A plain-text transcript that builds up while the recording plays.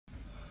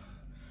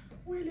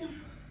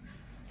William.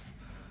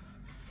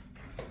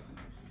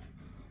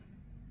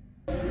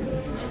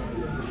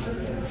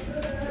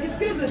 It's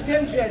still the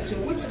same dress,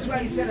 which is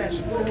why you said I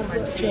should go home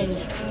and change.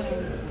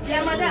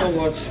 Yeah, madam. I don't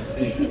know what she's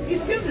saying.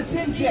 It's still the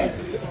same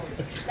dress.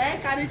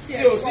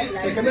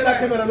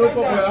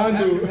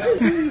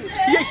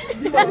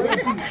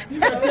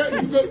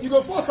 You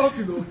go for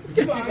something though.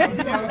 Give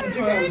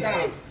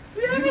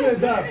me a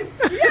dab.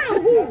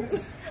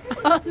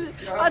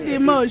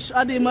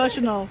 Are the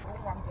emotional.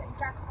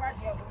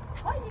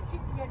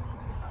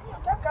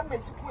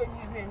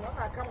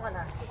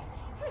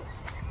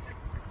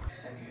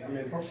 I'm a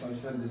props and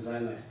set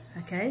designer.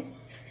 Okay.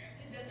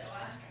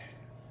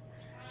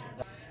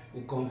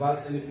 We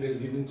convert any place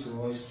given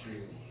to us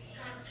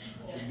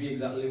to be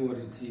exactly what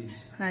it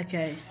is.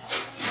 Okay.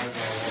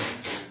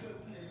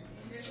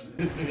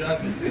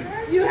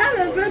 You have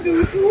a baby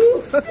with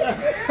who?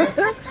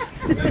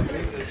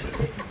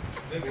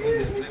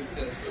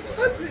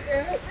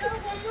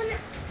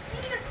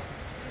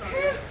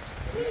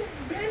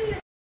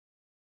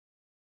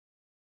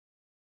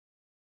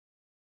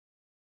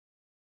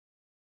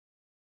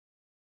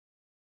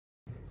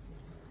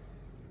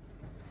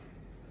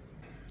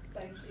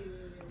 Thank you.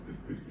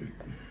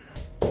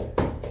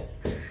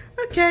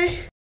 Okay.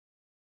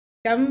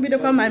 Come be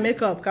my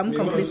makeup. Come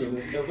complete.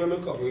 The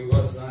makeup we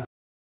got now.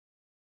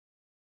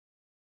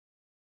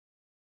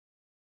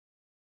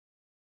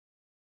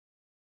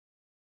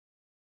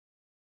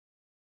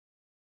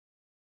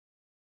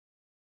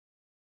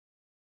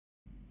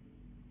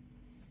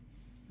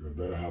 You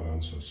better have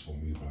answers for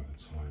me by the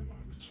time I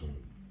return.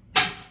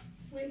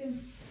 William.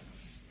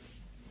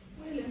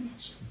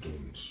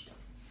 Don't.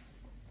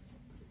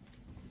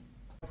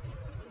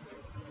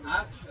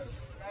 Action.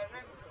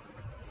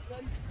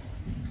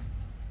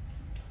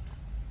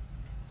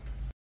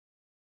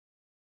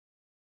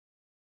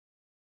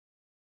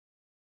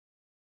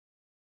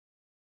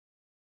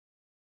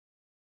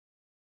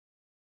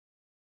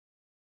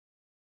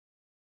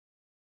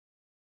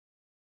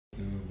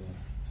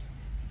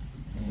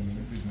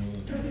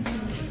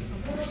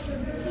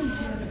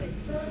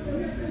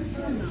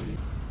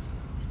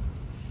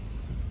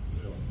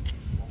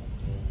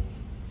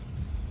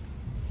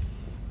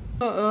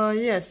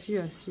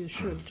 Yes, you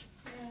should.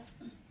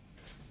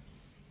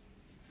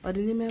 What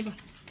did you remember?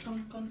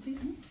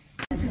 Continue.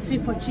 This is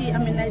C4G.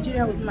 I'm in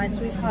Nigeria with my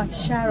sweetheart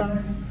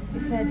Sharon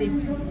Ifedi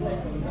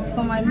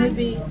for my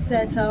movie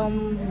set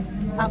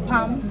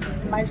Apam,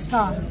 my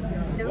star.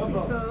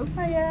 Beautiful. Oh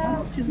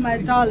yeah, she's my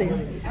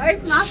darling. Oh,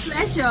 it's my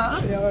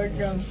pleasure. You're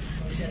welcome.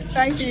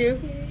 Thank you.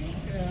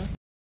 Yeah.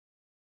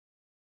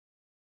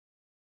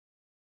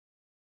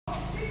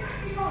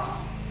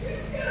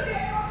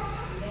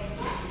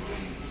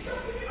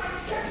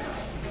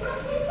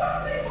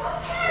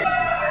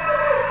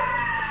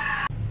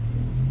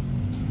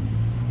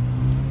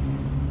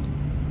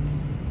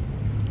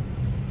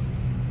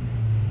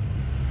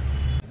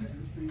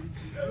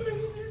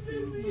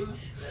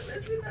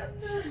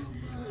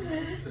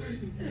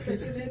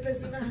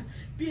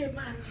 Be a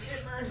man.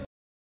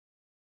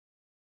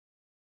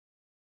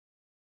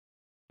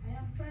 I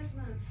am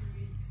pregnant.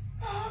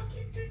 Oh,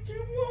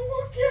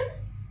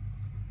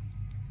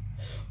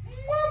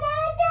 Mama,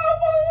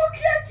 what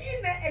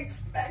can I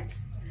expect?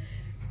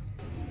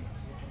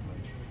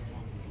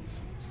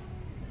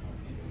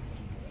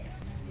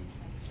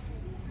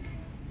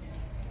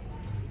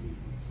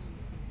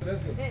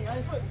 Hey,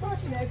 I'm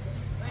fortunate.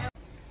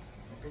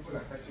 People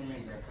are touching me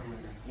in their camera.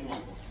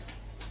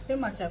 Hey,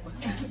 Machapa.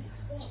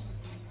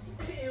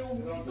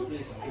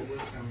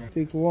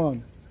 Take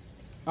one.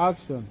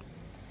 Action.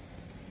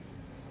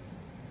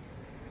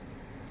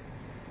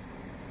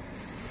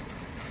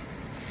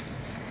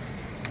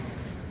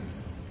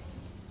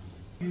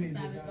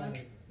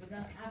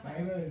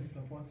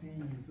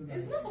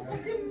 It's not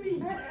supporting me.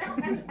 Why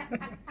am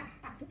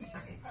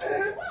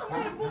I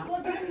even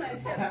bothering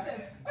myself?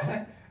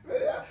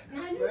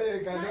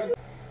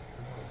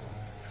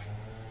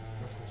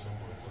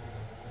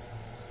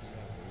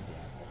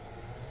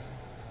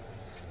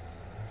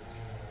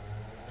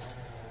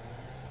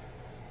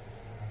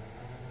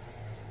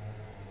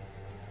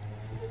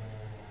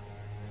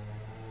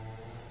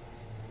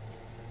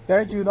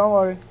 Thank you, don't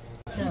worry.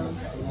 So,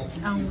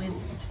 I'm with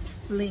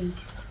Linc,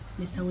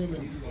 Mr.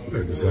 William.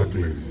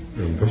 Exactly.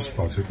 In this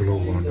particular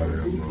one, I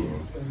am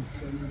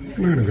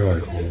playing a guy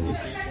called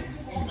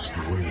Mr.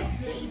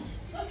 Williams.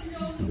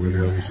 Mr.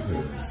 Williams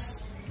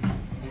is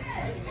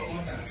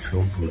a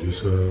film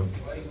producer,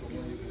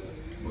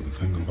 but the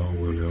thing about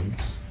Williams,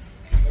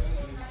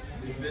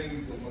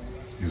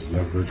 he's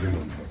leveraging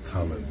on her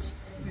talent.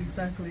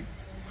 Exactly.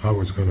 How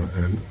it's gonna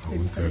end, I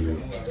won't tell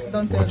you.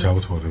 Don't Watch tell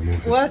out for the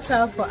movie. Watch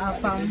out for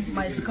Apam,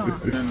 my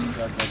scar.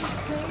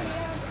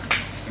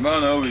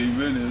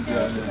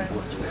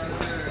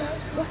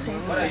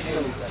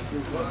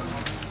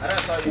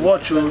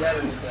 Watch,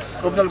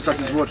 open looks at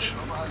his watch.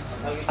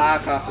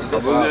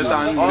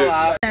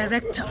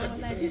 Director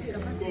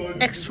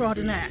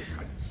extraordinaire.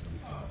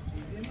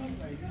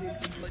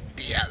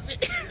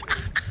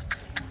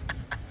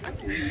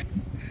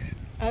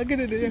 I'll get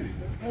it in.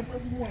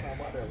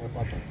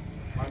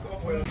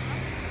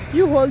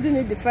 You holding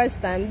it the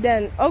first time,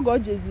 then Ogo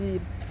Jezi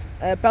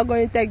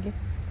going to take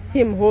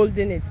him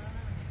holding it.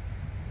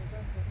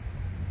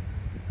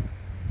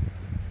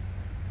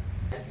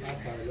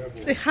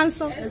 The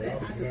handsome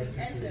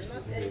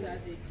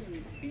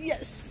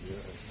yes.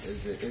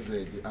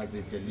 As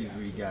a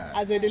delivery guy.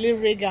 As a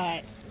delivery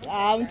guy.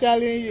 I'm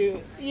telling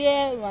you.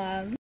 Yeah,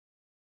 man.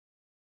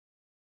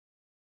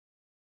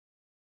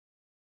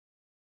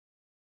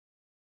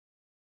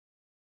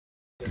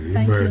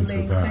 Thank you,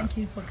 Linc. Thank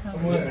you for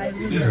coming. I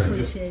really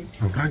appreciate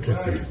it. And thank you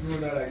too.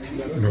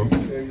 You know,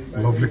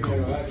 lovely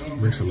combo.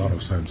 Makes a lot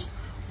of sense.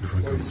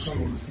 Different kind of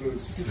story.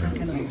 Different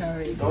kind of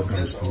story. Different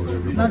kind of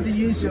story. Not the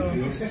usual.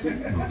 No,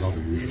 not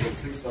the usual.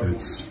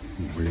 It's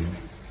way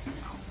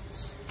out.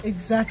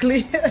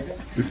 Exactly.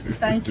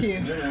 Thank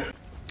you.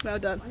 Well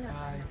done.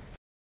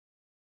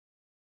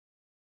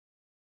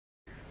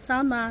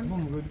 Sound man.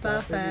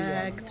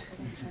 Perfect.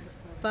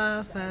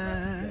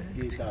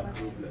 Perfect.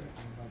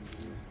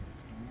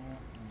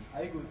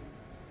 Are you good?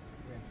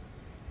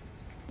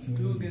 Yes.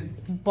 Do again.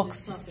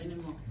 Boxes.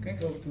 Can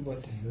you have 2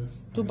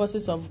 boxes? 2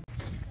 boxes of.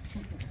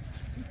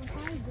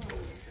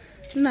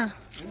 Nah.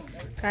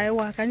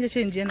 Kaiwa, can you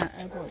change in the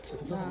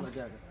airport? Nah.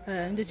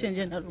 You change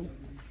in the room.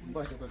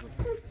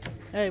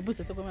 Hey, put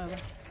it up.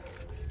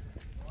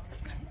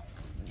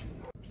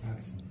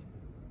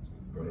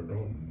 Better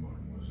done,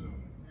 mademoiselle.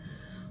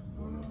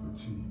 Bon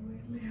appetit.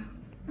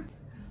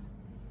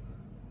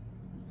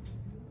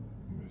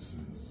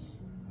 Mrs.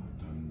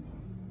 Adana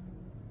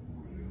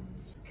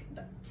Williams.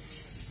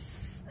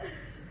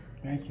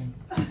 Thank you.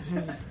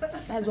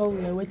 That's what we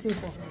were waiting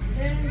for.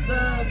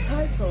 The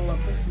title of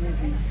this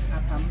movie is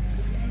Apam.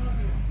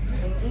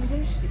 In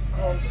English, it's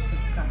called The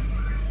Sky.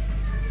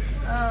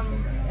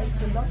 It's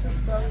a lovely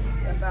story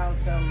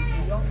about a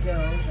young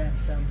girl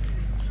that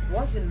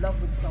was in love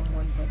with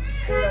someone, but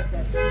felt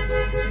that to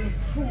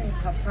improve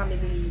her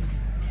family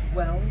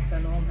wealth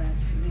and all that,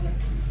 she needed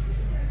to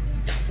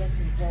get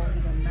involved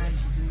with a man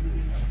she didn't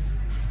really know.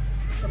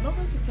 So I'm not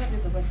going to tell you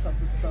the rest of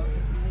the story.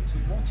 You need to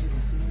watch it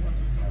to know what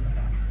it's all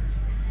about.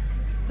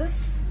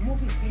 This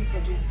movie is being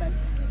produced by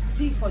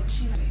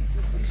C4G.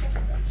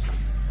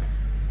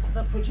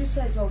 The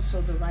producer is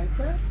also the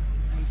writer,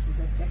 and she's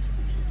the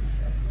executive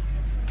producer.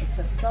 It's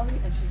her story,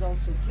 and she's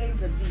also playing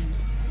the lead,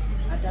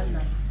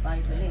 Adana, by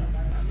the name.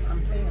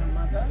 I'm playing her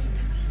mother,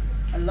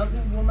 a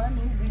loving woman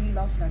who really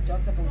loves her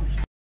daughter, but was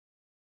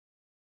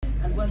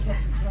and wanted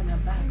to turn her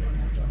back on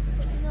her daughter.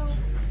 But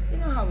you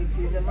know how it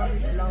is. A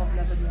mother's love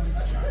never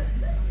runs dry.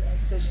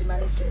 So she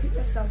managed to pick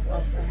herself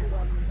up and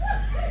called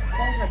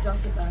her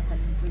daughter back and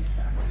embraced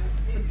her.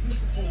 It's a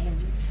beautiful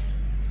movie.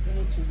 You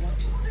need to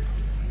watch it.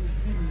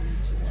 You really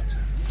need to watch it.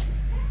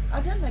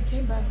 Adana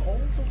came back all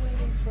the way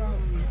from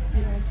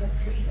United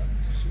Kingdom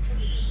to shoot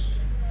this.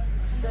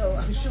 So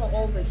I'm sure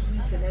all the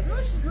heat and everything.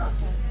 She's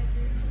lucky.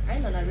 I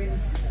know I really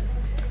see her.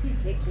 He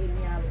take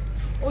me out.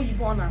 Oh, you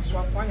born a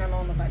swap on and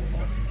on by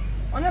force.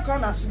 On your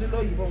corner, so the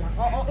low you want.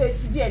 Oh,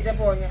 it's be a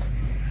jabonia.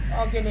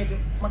 Oh, get it.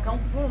 My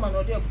woman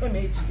or their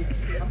image.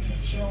 I'm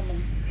sure.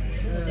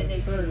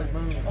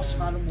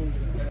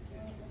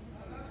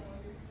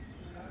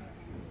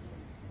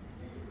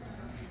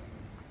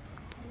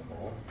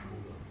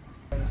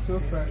 So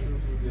far, so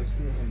good. You're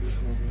still in this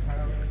movie.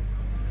 How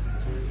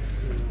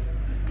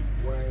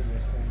why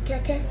you're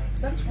staying? Keke,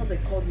 that's what they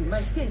call you.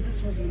 My stay in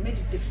this movie made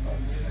it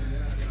difficult.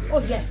 Oh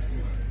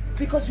yes,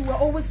 because you were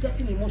always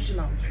getting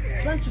emotional,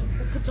 trying to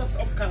put us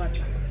off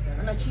character.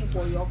 And achieve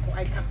what your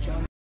I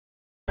capture.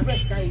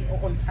 Rest day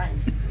on time.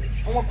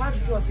 And what part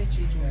do us each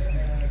other?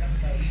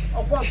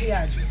 Of course,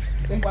 yeah.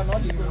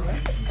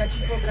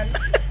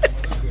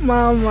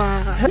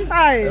 Mama.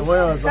 Hi.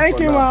 Thank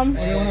you, Mom.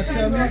 You want to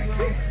tell me?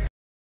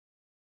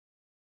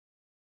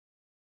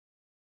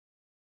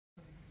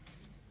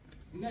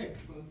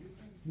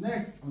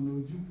 Next on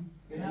Oju.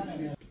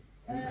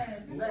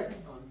 Next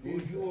on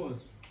Oju.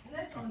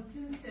 Next on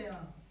Tinsel.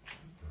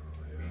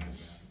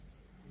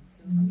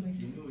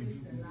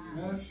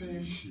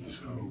 She's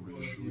how we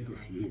shoot the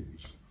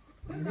films.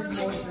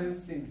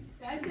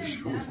 We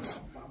shoot.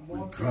 We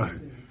try.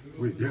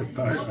 We get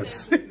tired. It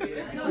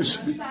happens.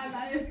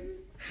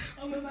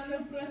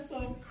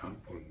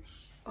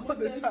 All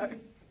the time.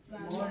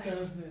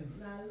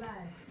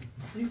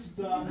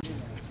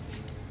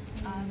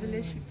 Our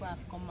village people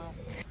have come out.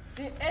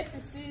 Scene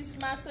 86,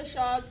 master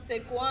shot,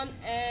 take 1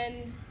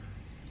 and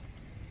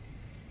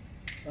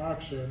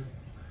Action.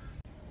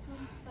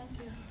 Thank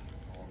you.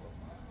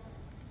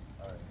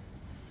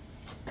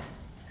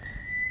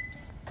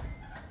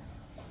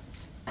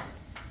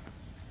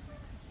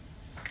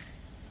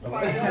 I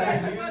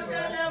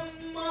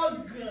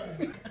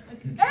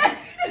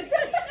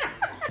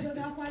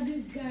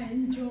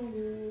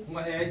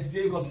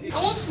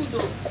want food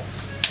though.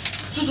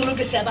 Suzu look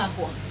at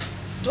Abako.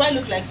 Do I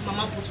look like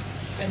Mama put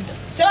vendor?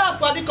 Say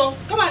Abako,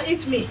 come and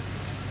eat me.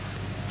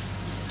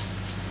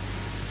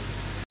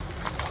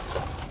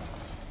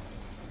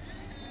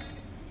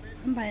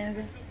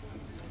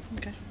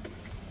 Okay.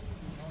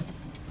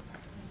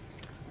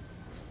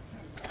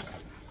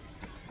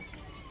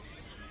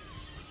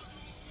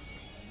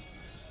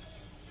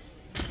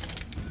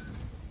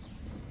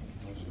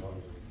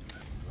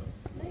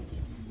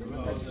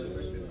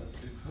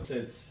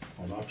 set.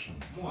 On action.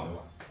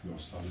 You're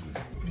standing.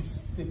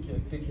 Please take care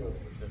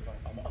of yourself.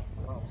 I'm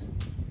out.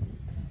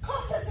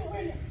 Come, Tessie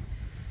William.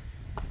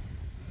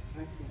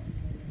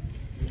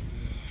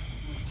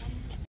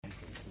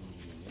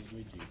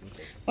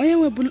 Onye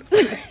nwe bulu.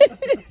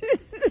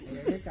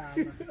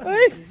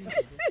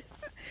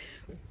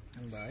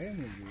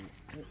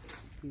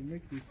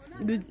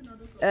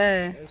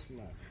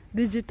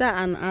 Digital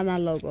and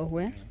analog or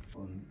where?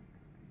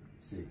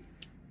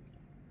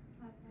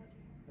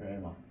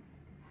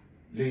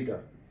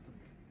 Later.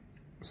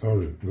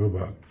 Sorry, go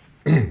back.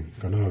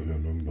 Can I have your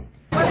number?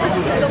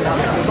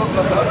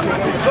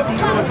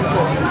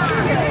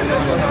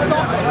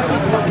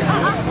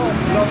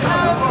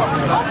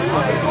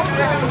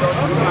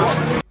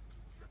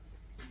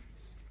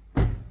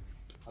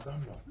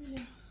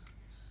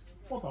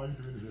 What are you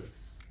doing here?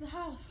 The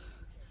house.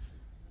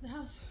 The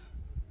house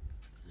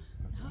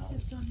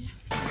is gone, yeah.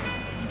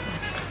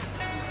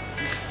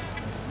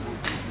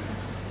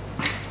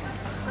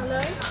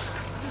 Hello?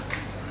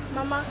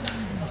 Mama?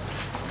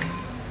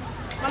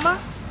 Mama?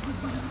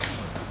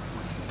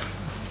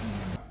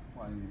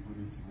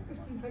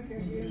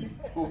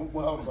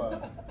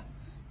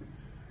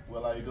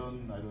 Well, I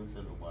don't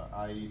sell over.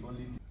 I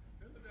only.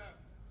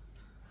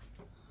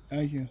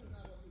 Thank you.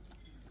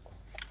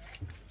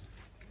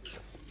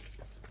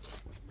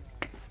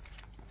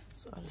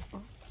 Sorry.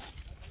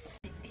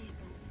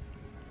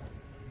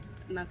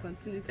 Now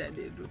continuity I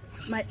did do.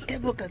 My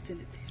able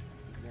continuity.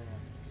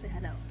 Say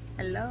hello.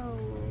 Hello.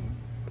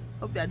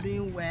 Hope you are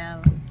doing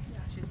well.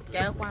 Yeah, she's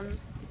get one.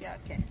 Yeah,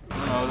 okay.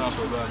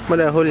 What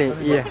are holding?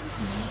 Yeah.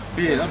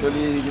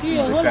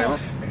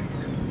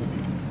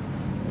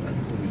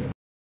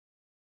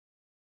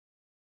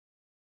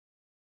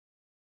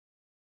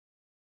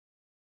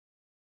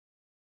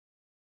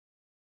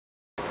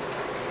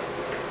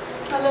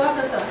 Hello,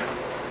 Agatha.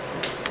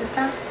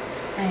 Sister,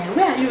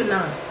 where are you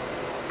now?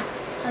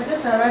 I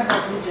just arrived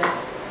at Abuja.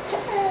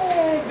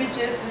 Hey,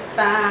 BJ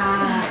sister.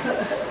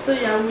 So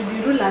you are with the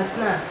rulers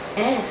now.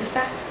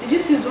 Sister, did you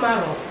see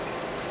Zumaro?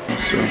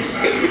 Sure.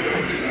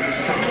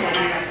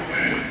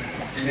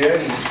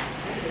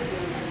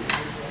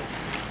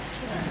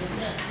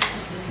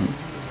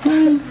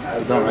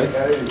 That's all right.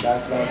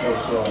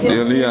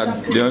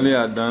 The only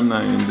Adana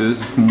in this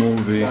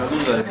movie.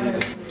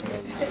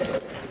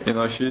 You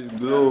know, she's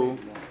blue.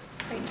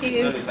 Thank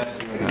you.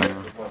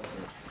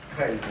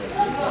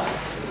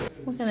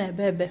 What can I,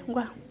 baby?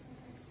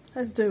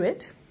 Let's do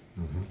it.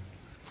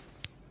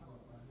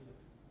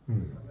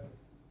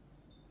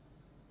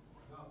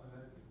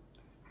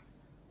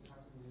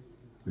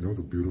 You know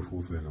the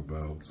beautiful thing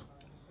about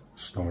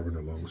starring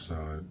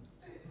alongside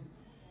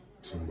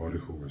somebody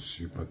who is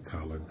super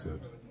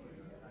talented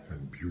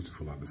and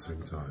beautiful at the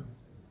same time?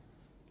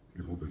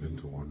 People begin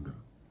to wonder.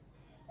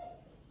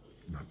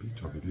 Now,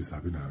 picture of this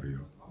having a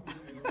real.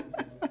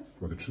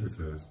 But the truth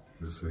is,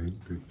 this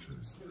ain't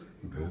pictures.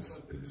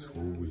 This is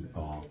who we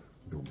are,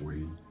 the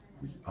way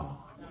we are.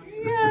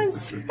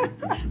 Yes.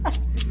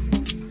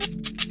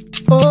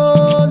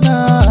 Oh,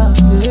 nah,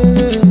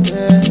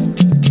 yeah.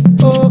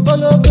 Oh,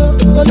 ologo.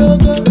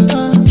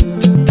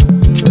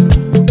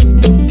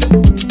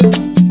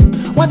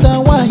 What a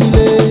wine,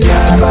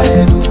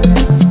 yabaegu.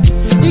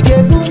 Ike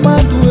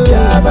bumadu,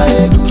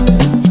 yabaegu.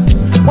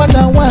 What a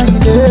wine,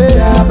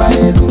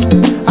 yabaegu.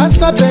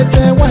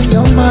 Asapete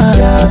wanyoma,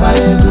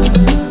 yabaegu.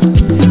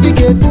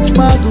 Ike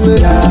bumadu,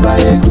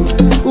 yabaegu.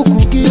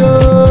 Ukukio,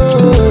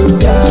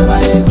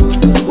 yabaegu.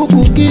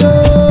 Ukukio,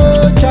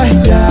 chai,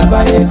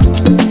 yabaegu.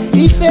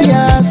 Ife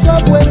ya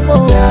subway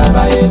mo,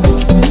 yabaegu.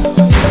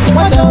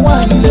 What a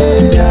wine,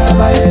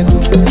 yabaegu.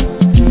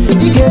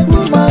 Ike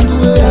bumadu,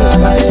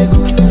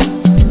 yabaegu.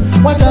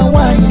 What a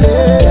wine,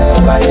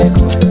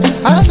 yabaegu.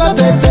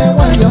 Asapete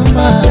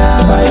wanyoma,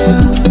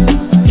 yabaegu.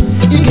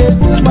 Ike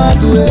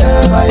bumadu,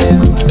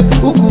 yabaegu.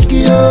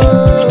 Ukukio,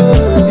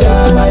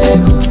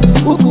 yabaegu.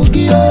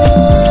 Ukukio,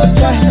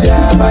 chai,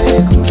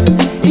 yabaegu.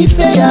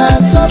 Ife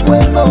ya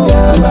subway mo,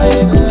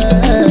 yabaegu.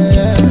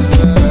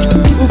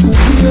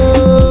 Ukukio,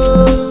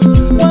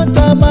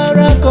 wanta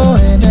marako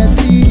NSC.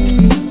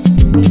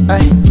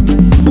 Ay,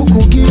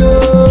 ukukio,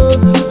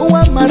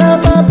 uwa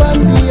marama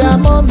basi ya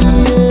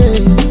mommy.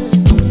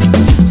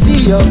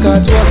 See your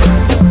catwalk,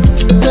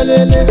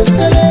 selele.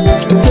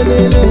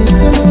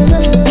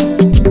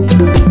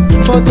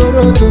 For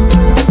Toronto,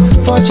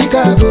 for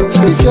Chicago,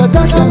 it's your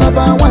dance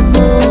number one,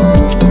 no.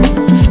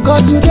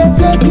 Cause you dey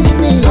taking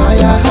me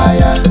higher. You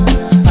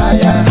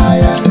dey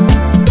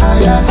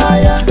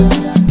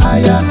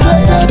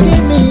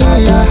taking me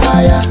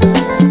higher.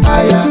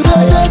 You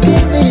dey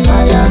taking me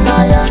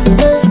higher.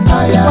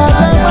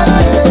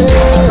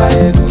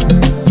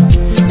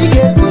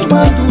 Ike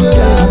bumadu,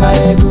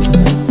 yabaegu.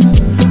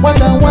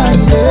 What a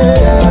wine,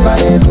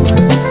 yabaegu.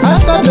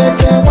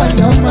 Asabete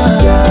wanyoma,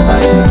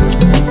 yabaegu.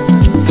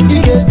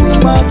 Ike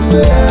bumadu,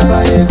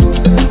 yabaegu.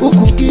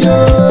 Ukukio,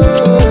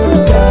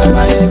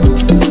 yabaegu.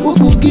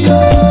 Ukukio,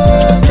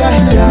 chai,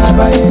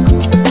 yabaegu.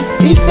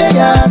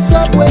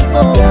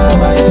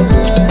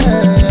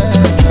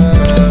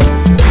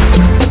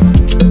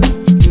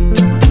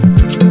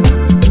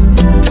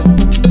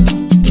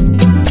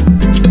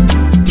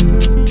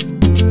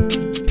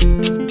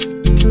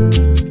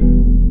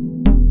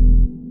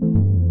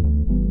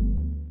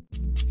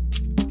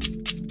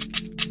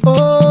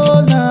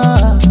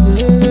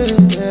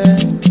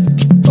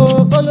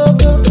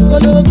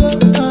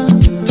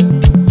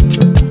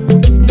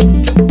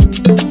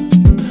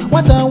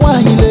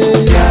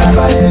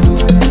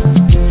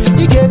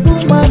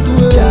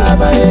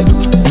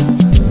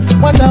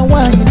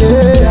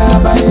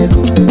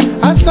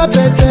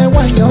 asapete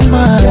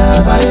wanyoma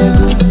yaba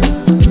ego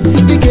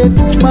ike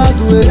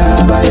kumadu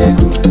yaba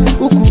ego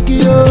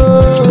ukukio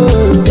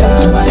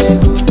yaba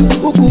ego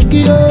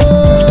ukukio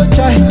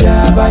chai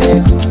yaba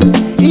ego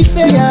ife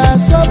ya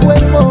subway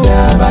fo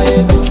yaba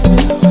ego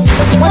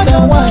wada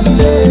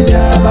wile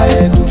yaba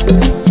ego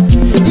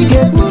ike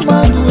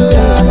kumadu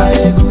yaba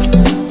ego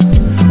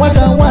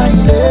wada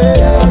wile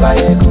yaba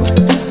ego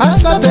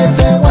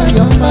asapete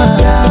wanyoma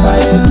yaba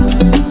ego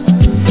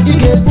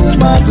ike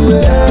kumadu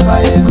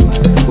yaba ego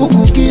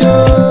ukukio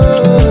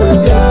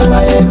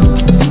yaba ego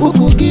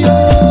ukukio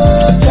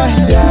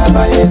chai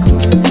yaba ego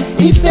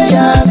ife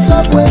ya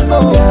subway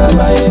fo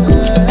yaba ego